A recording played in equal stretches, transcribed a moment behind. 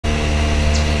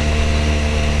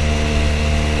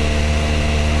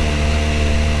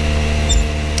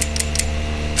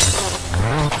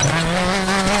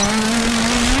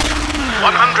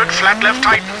flat left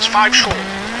tightens, 5 short.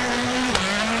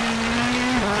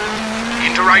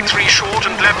 Into right 3 short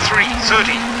and left 3,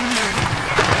 30.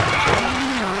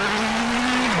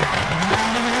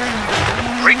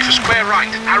 Brake for square right,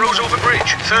 arrows over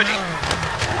bridge, 30.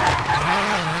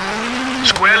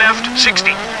 Square left,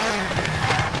 60.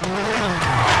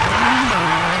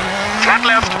 Flat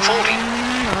left, 40.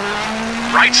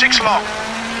 Right 6 long.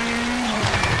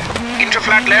 Into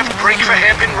flat left, brake for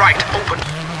hairpin right, open.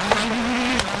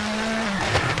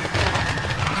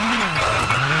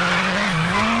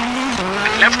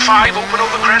 And left 5, open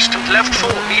over crest, and left 4,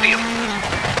 medium.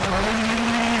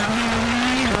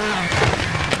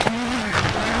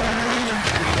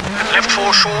 And left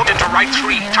 4 short, into right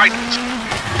 3, tightens.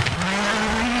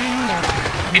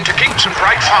 Into kinks and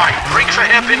right 5, brake for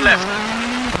hairpin left.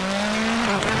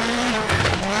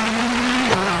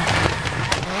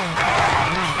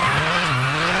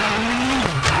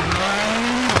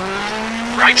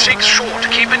 Right 6 short,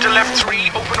 keep into left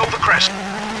 3, open over crest.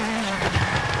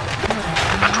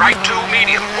 And right 2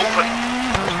 medium, open.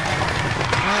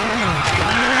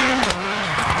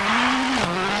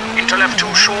 Into left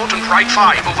 2 short and right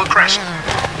 5 over crest.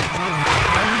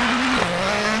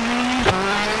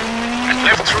 And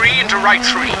left 3 into right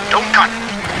 3, don't cut.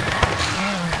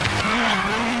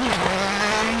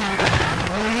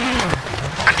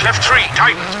 And left 3,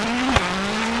 tightens.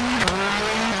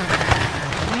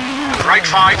 Right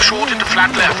 5 short into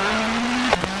flat left.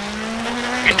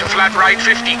 Into flat right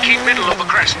 50, keep middle over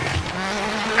crest.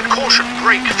 And caution,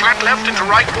 brake, flat left into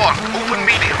right 1, open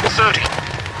medium, 30.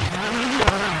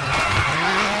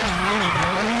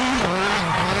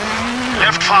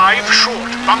 Left 5 short,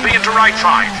 bumpy into right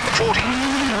 5, 40.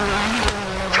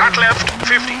 Flat left,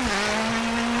 50.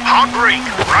 Hard brake,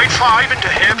 right 5 into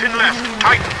hairpin left,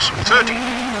 tightens, 30.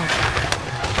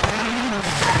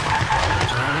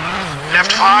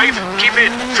 Left 5, keep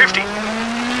in, 50.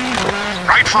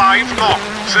 Right 5, long,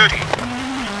 30.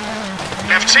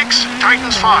 Left 6,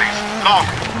 tightens 5, long.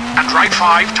 And right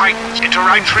 5, tightens. Into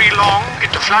right 3, long,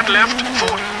 into flat left,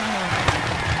 40.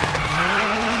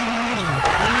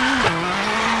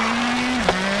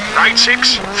 Right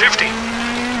 6, 50.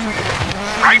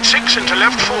 Right 6 into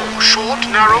left 4, short,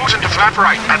 narrows into flat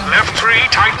right. And left 3,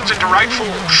 tightens into right 4,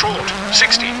 short,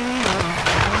 60.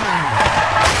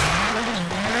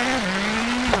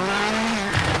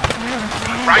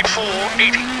 Right 4,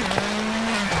 80.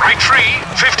 Right 3,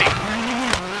 50.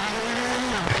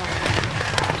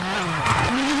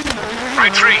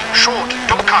 Right 3, short,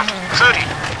 don't cut, 30.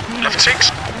 Left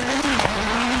 6.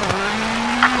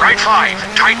 And right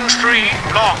 5, tightens 3,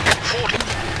 long, 40.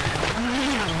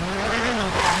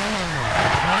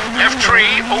 Left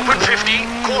 3, open 50,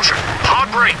 caution, hard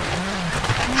brake.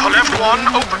 For left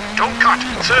 1, open, don't cut,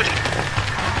 30.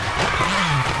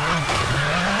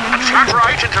 Flat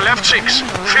right into left 6,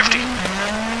 50.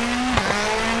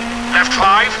 Left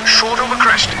 5, short over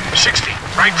crest, 60.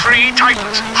 Right 3,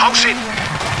 tightens, house in.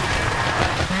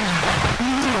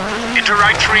 Into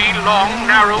right 3, long,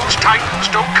 narrows, tightens,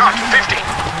 don't cut, 50.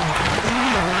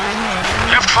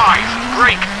 Left 5,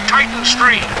 brake, tightens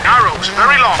 3, narrows,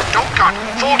 very long, don't cut,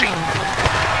 40.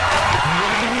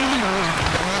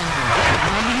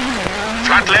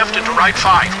 Flat left into right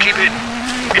 5, keep in.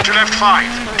 Into left 5,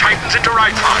 tightens into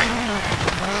right 5.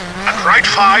 And right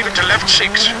 5 into left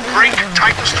 6, brake,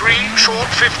 tightens 3, short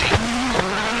 50.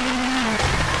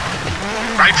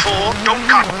 Right 4, don't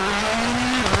cut.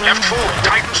 Left 4,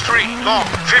 tightens 3, long,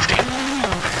 50.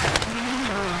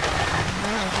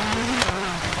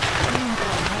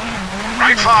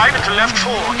 Right 5 into left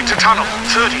 4, into tunnel,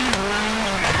 30.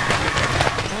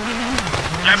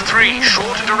 Left 3,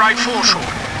 short into right 4, short.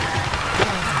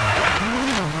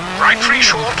 Right 3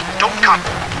 short, don't cut.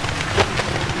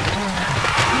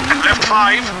 And left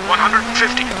 5,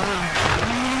 150.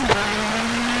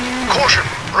 Caution,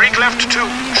 brake left 2,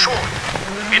 short.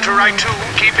 Into right 2,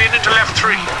 keep in into left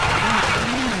 3.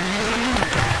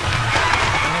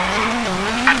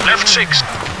 And left 6.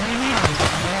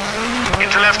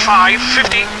 Into left 5,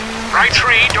 50. Right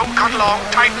 3, don't cut long,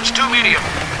 tightens 2 medium.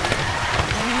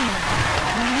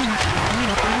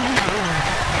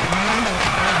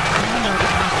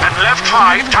 Left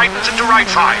 5, tightens into right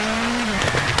 5.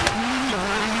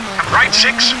 And right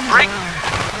 6, brake.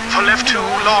 For left 2,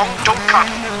 long, don't cut.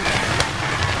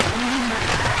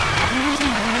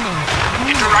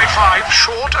 Into right 5,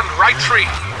 short and right 3.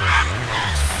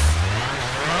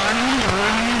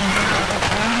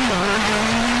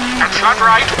 And flat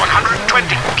right,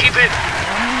 120, keep in.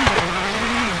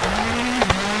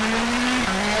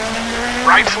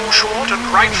 Right 4 short and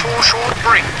right 4 short,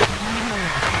 brake.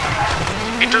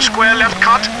 Into square left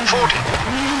cut, 40.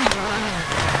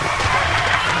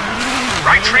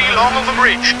 Right 3 long of the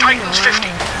bridge, tightens 50.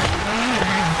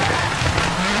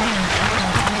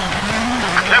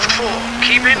 And left 4,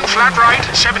 keep in, flat right,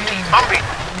 70, bumpy.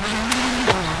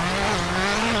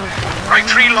 Right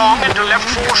 3 long into left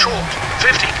 4 short,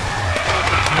 50.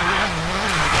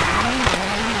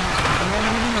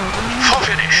 For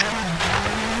finish.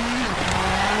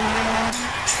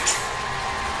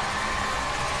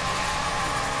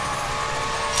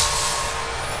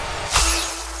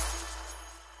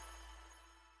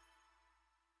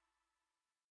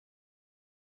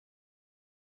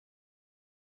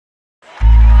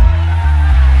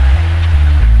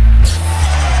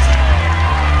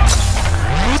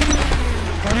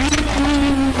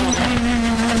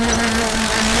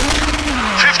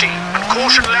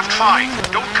 Left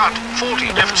 5, don't cut,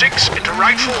 40, left 6, into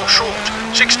right 4, short,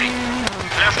 60.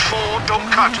 Left 4,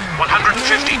 don't cut,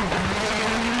 150.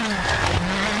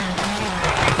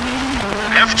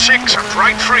 Left 6 and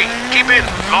right 3, keep in,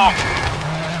 long.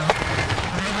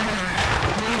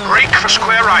 Brake for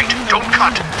square right, don't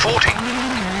cut, 40.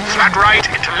 Flat right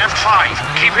into left 5,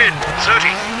 keep in,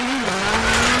 30.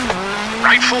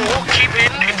 Right 4, keep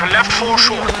in, into left 4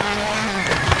 short.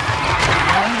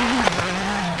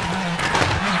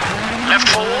 Left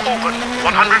 4 open,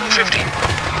 150.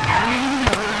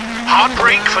 Hard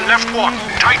brake for left 1,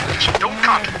 tightens, don't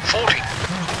cut, 40.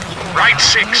 Right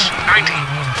 6, 90.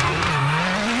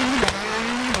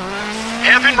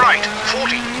 Hairpin right,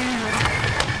 40.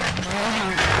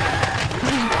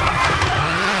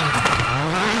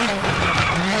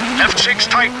 Left 6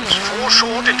 tightens, 4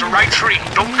 short into right 3,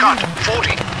 don't cut,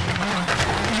 40.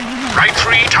 Right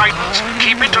 3 tightens,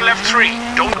 keep into left 3,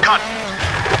 don't cut.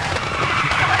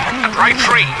 And right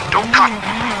 3, don't cut.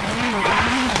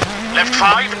 Left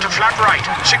 5 into flat right,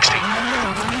 60.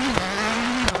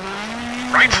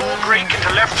 Right 4 brake into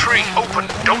left 3, open,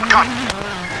 don't cut.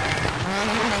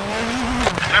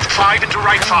 Left 5 into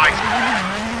right 5.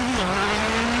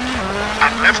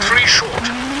 And left 3 short,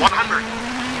 100.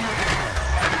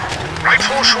 Right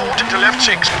 4 short into left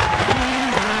 6.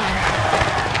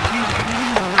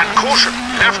 And caution,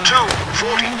 left 2,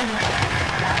 40.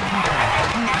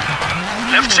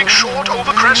 Left 6 short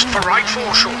over crest for right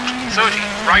 4 short, 30.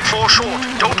 Right 4 short,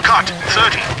 don't cut,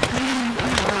 30.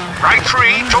 Right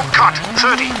 3, don't cut,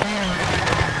 30.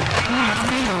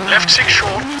 Left 6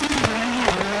 short.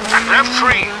 And left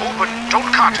 3, open,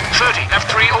 don't cut, 30. Left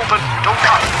 3 open, don't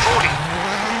cut, 40.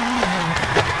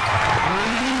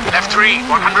 Left 3,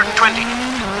 120.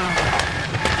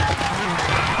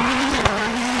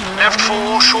 Left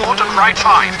 4 short and right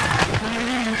 5.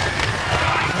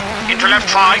 Into left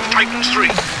 5, tightens 3.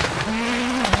 And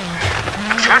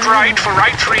flat right for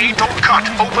right 3, don't cut,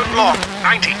 open long,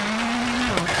 90.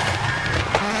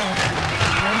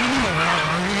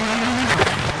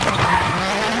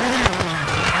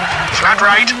 Flat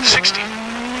right, 60.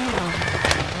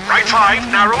 Right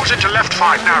 5 narrows into left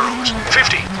 5 narrows,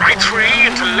 50. Right 3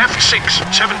 into left 6,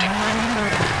 70.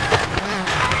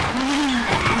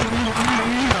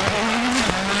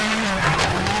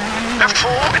 Left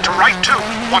 4 into right 2,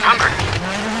 100.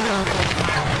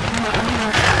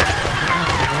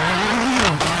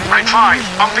 Right 5,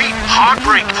 bumpy, hard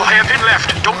brake for hairpin left,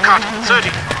 don't cut,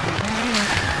 30.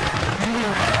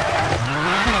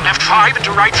 Left 5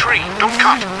 into right 3, don't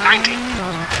cut, 90.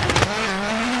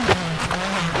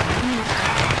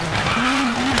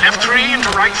 Left 3 into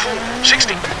right 4,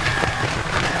 60.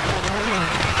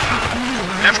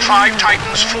 Left 5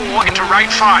 tightens 4 into right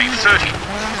 5, 30.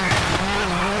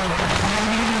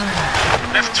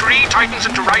 Left 3 tightens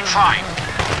into right 5.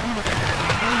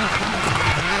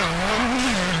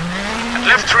 And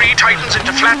left 3 tightens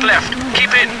into flat left.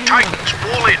 Keep in, tightens,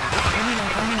 wall in.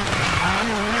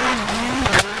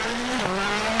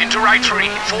 Into right 3,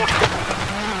 40.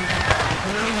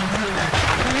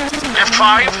 Left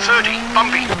 5, 30,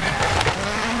 bumpy.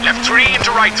 Left 3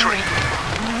 into right 3.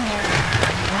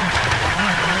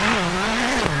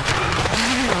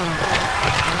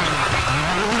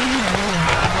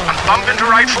 Bump into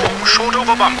right 4, short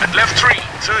over bump, and left 3,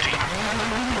 30.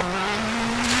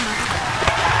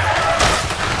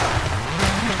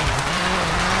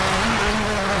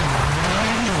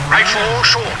 Right 4,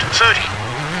 short, 30.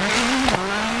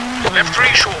 Left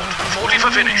 3, short, 40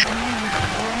 for finish.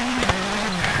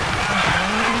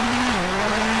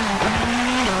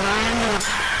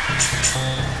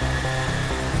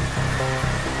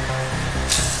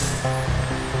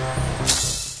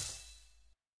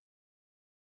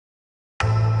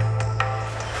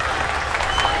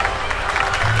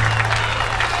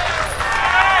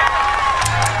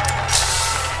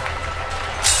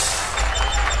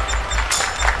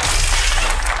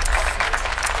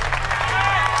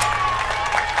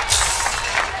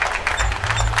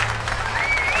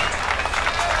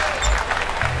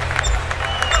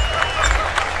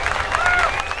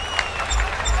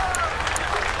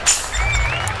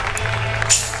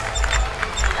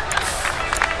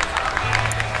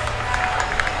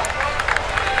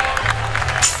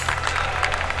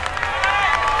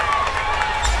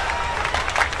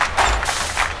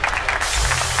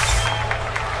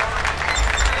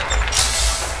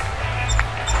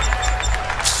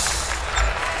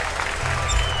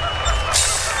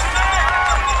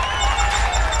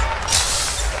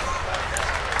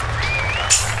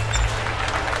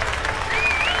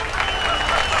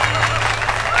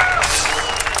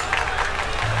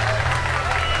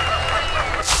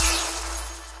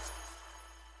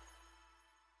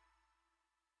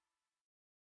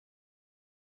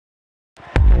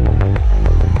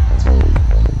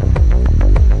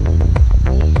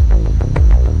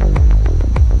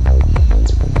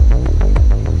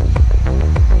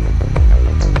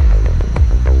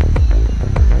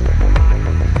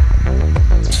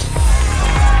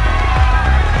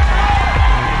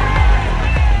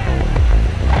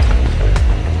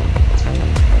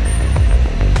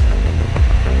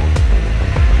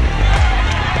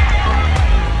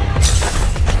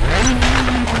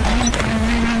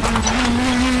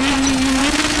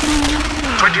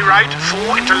 right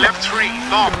 4 into left 3,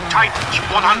 long, tightens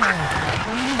 100.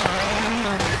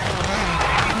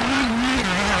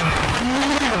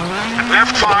 And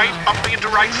left 5, up into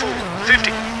right 4,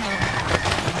 50.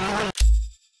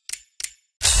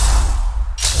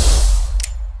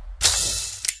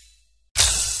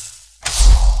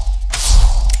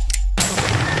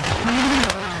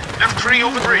 Left 3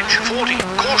 over bridge, 40,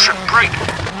 caution, brake.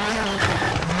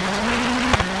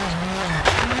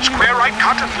 Square right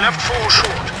cut and left 4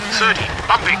 short, 30,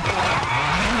 bumping.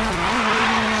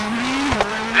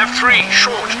 Left 3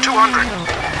 short, 200.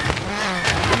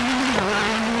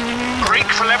 Brake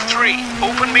for left 3,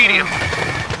 open medium.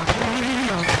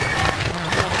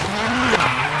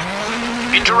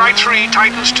 Into right 3,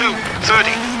 tightens 2, 30.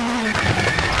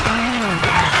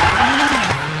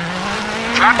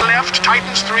 Flat left,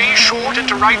 tightens 3, short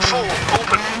into right 4,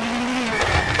 open.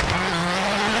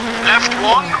 Left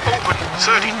 1, open,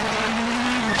 30.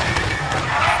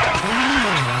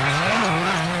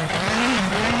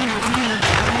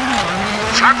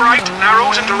 Flat right,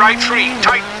 narrows into right 3,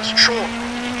 tightens, short.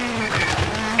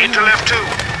 Into left 2.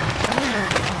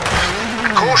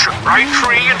 And caution, right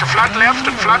 3 into flat left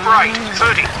and flat right,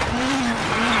 30.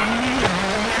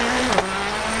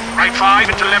 Right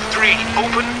 5 into left 3,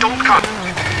 open, don't cut.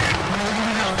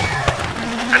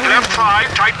 And left 5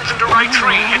 tightens into right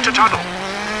 3, into tunnel.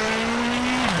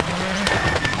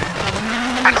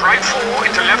 And right 4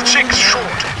 into left 6,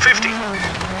 short, 50.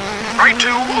 Right 2,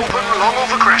 open, long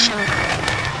over crest.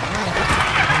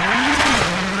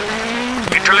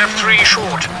 Into left 3,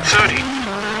 short, 30.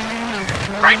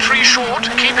 Right 3 short,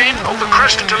 keep in, over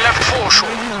crest into left 4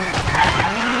 short.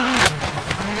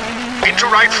 Into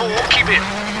right 4, keep in.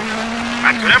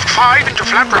 And left 5 into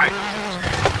flat right.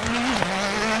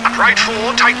 And right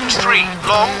 4, tightens 3,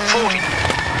 long, 40.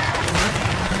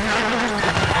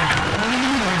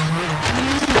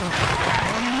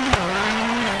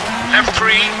 Left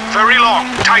 3, very long,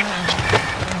 tightens.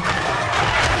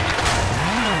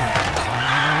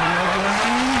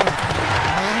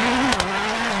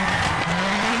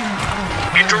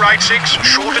 Into right 6,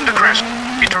 short into crest.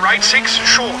 Into right 6,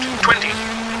 short, 20.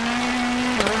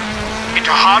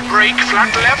 Into hard brake,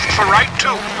 flat left for right 2,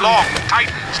 long,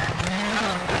 tightens.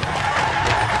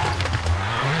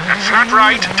 And flat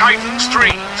right, tightens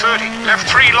 3, 30. Left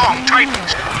 3, long,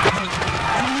 tightens.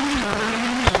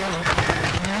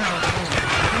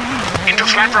 Into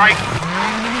flat right.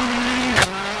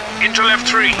 Into left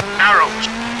 3, narrows.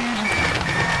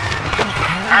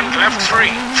 And left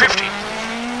 3, 50.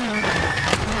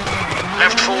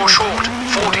 Left 4 short,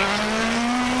 40.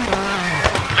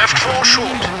 Left 4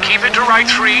 short, keep into right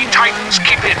 3, tightens,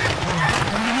 keep in.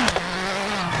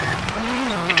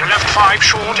 Into left 5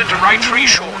 short, into right 3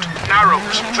 short,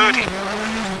 narrows, 30.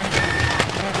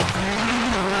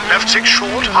 Left 6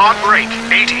 short, hard brake,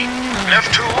 80. Left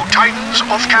 2, tightens,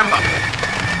 off camber.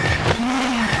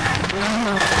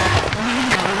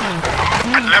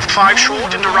 And left 5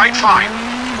 short, into right 5.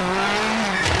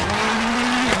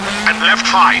 And left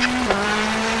 5.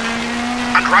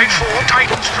 And right 4,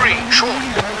 tightens 3, short.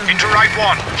 Into right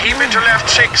 1, keep into left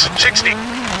 6, 60.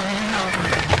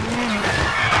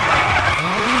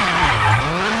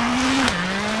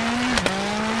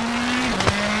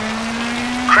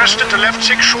 Crest into left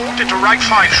 6 short, into right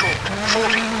 5 short,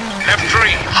 40. Left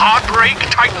 3, hard brake,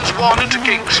 tightens 1 into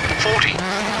kinks, 40.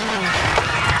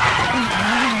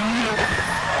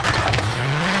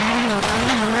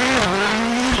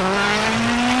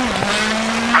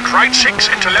 And right 6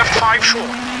 into left 5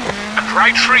 short. And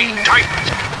right 3,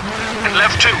 tightens. And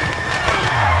left 2.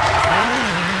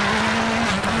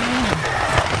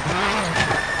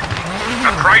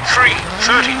 And right 3,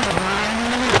 30.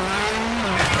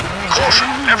 Caution,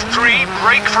 left 3,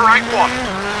 brake for right 1.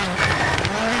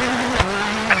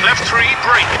 And left 3,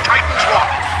 brake, tightens 1.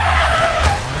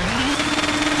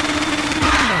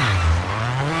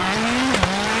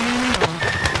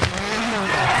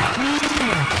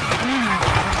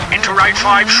 Into right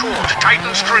 5 short,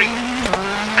 tightens 3.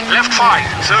 And left 5,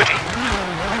 30.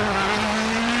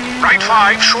 Right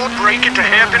 5, short brake into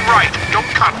hairpin right, don't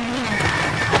cut.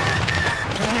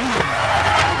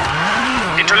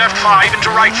 Into left 5, into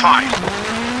right 5.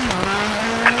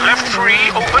 And left 3,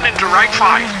 open into right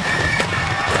 5.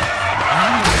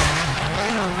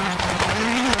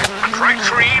 And right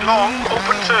 3, long,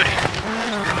 open 30.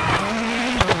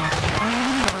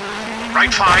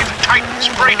 Right 5, tightens,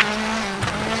 brake.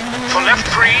 For left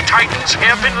 3, tightens,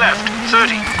 hairpin left,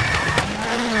 30.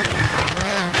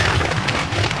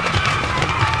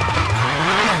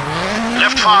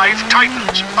 Left 5,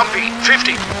 tightens, bumpy,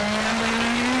 50.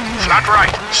 Flat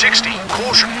right, 60,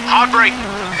 caution, hard brake.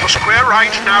 For square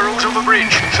right, narrows over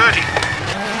bridge, 30.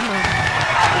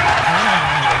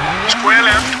 Square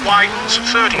left widens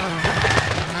 30.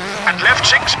 And left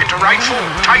 6 into right 4,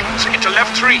 tightens into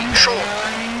left 3, short.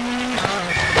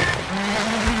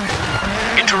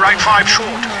 Into right 5,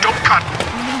 short, don't cut.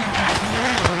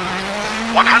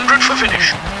 100 for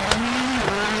finish.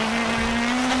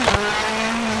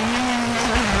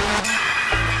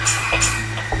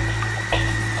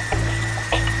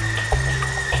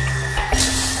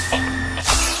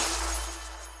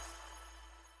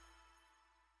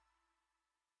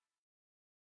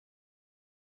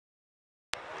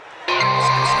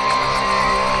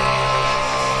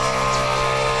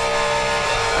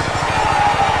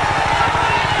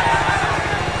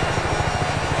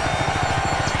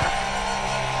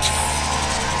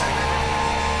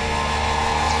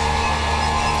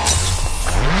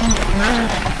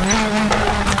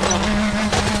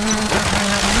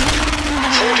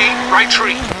 Right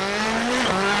 3.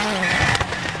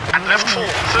 And left 4,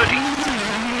 30.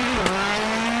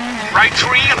 Right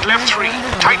 3 and left 3.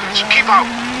 Tightens, keep out.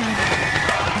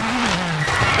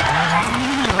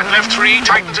 And left 3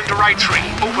 tightens into right 3.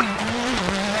 Open.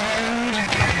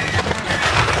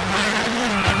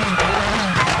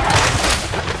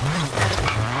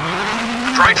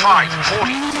 And right 5,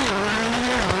 40.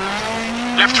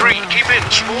 Left 3, keep in.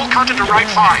 Small cut into right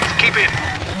 5. Keep in.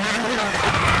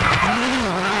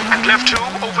 And left 2,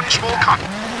 open small cut.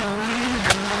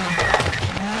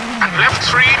 And left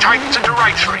 3 tightens into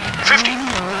right 3, 50.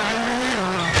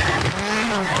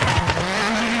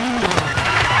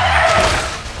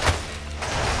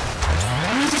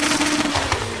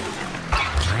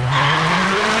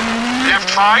 Left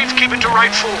 5, keep into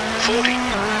right 4, 40.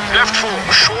 Left 4,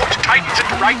 short, tightens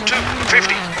into right 2,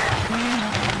 50.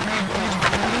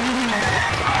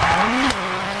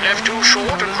 Left 2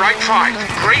 short and right 5.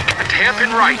 Brake and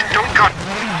hairpin right. Don't cut.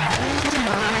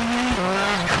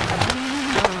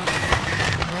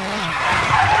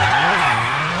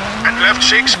 And left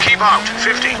 6, keep out.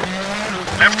 50.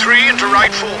 Left 3 into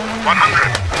right 4.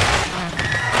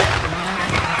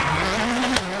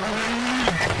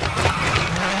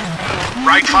 100.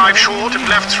 Right 5 short and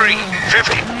left 3.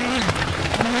 50.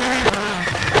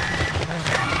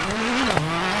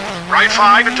 Right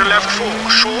 5 into left 4,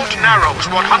 short, narrows,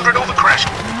 100 over crest.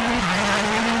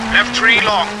 Left 3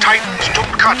 long, tightens,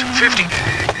 don't cut, 50.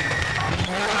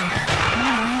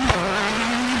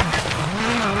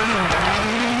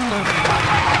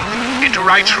 Into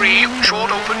right 3, short,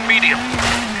 open, medium.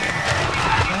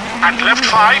 And left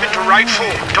 5 into right 4,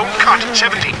 don't cut,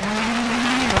 70.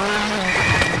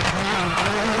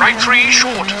 Right 3,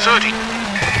 short, 30.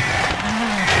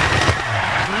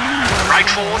 Right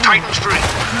 4, tightens 3.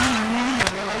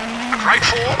 Right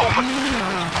 4, open.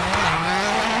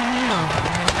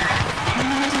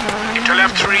 Into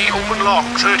left 3, open long,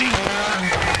 30.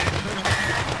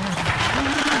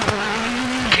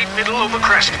 Keep middle over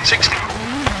crest, 60.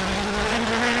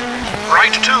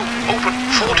 Right 2, open,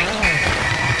 40.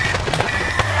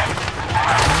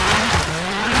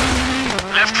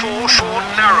 Left 4, short,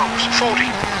 narrows, 40.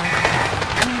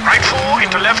 Right 4,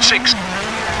 into left 6.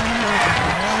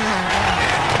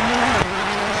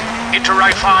 Into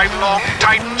right 5, long,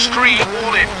 tightens 3,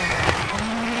 all in.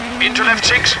 Into left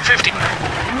 6, 50.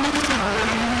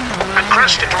 And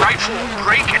crest into right 4,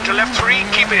 brake into left 3,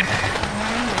 keep in.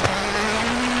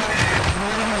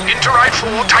 Into right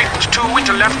 4, tightens 2,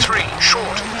 into left 3,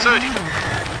 short, 30.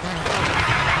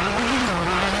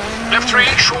 Left 3,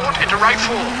 short, into right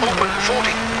 4, open,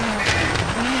 40.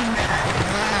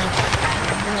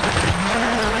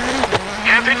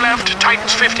 Hairpin left,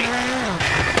 tightens 50.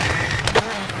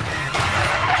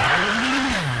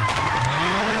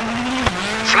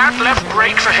 Flat left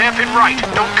brake for hairpin right,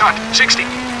 don't cut, 60.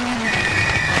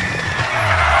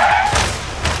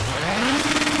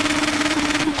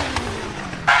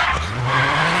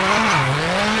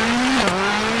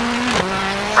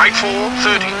 Right 4,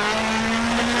 30.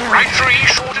 Right 3,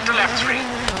 short into left 3.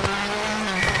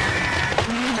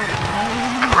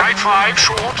 And right 5,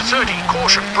 short, 30,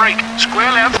 caution, brake,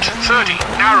 square left, 30,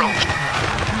 narrows.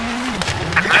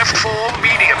 And left 4,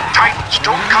 medium, tightens,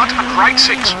 don't cut, and right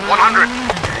 6, 100.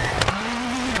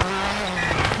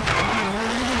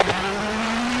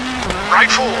 Right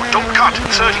 4, don't cut,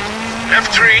 30.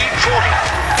 Left 3, 40.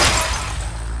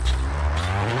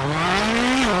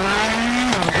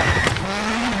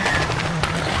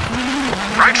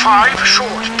 Right 5,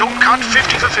 short, don't cut,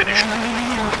 50 for finish.